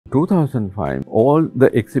2005, all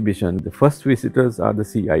the exhibition, the first visitors are the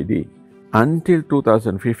CID. Until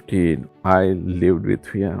 2015, I lived with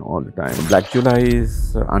fear all the time. Black July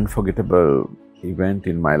is an unforgettable event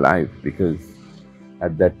in my life because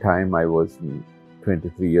at that time I was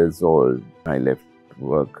 23 years old. I left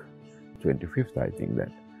work 25th, I think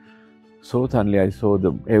that. So suddenly I saw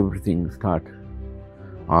everything start,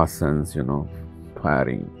 arsons,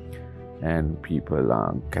 firing, and people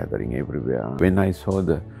are gathering everywhere. When I saw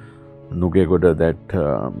the Nugegoda, that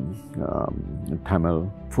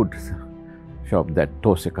Tamil food shop, that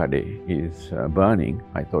Tosekade is burning,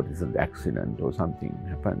 I thought it's an accident or something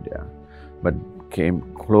happened there. But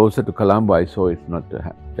came closer to Colombo, I saw it's not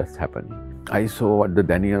just happening. I saw what the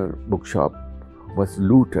Daniel bookshop was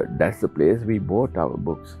looted. That's the place we bought our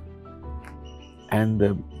books. And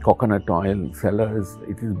the coconut oil cellars,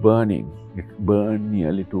 it is burning. It burned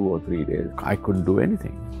nearly 2 or 3 days. I couldn't do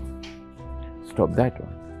anything. Stop that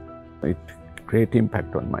one. It great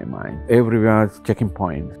impact on my mind. Everywhere checking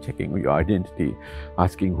points, checking your identity,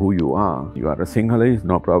 asking who you are. You are a Sinhalese,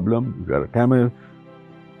 no problem. You are a Tamil,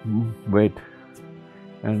 wait.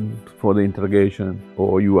 And for the interrogation,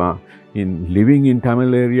 or you are living in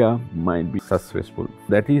Tamil area, might be successful.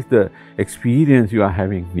 That is the experience you are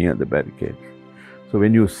having near the barricade. So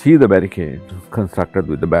when you see the barricade constructed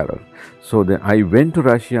with the barrel, so then I went to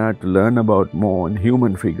Russia to learn about more on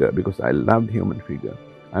human figure because I loved human figure.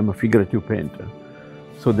 I'm a figurative painter.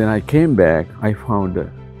 So then I came back, I found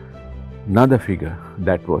another figure,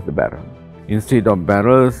 that was the barrel. Instead of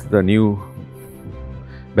barrels, the new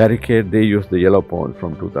barricade, they used the yellow pole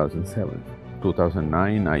from 2007.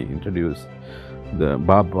 2009, I introduced the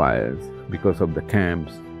barbed wires because of the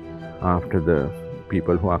camps after the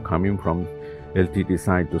people who are coming from LTT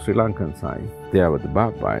side to Sri Lankan side. There were the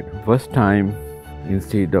barbed wire. First time,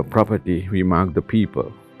 instead of property, we marked the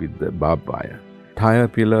people with the barbed wire. Tire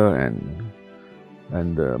pillar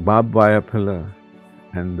and the barbed wire pillar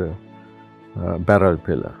and the barrel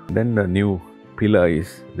pillar. Then the new pillar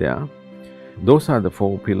is there. Those are the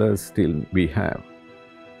 4 pillars still we have,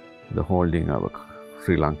 the holding our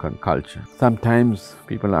Sri Lankan culture. Sometimes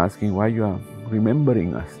people are asking why you are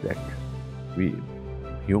remembering us, that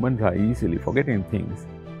humans are easily forgetting things,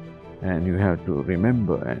 and you have to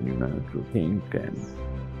remember and you have to think,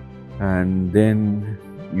 and then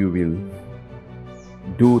you will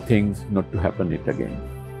do things not to happen it again.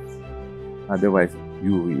 Otherwise,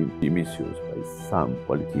 you will be misused by some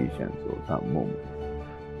politicians or some movement.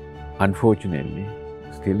 Unfortunately,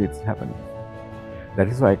 still it's happening. That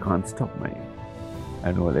is why I can't stop my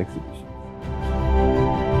annual exhibition.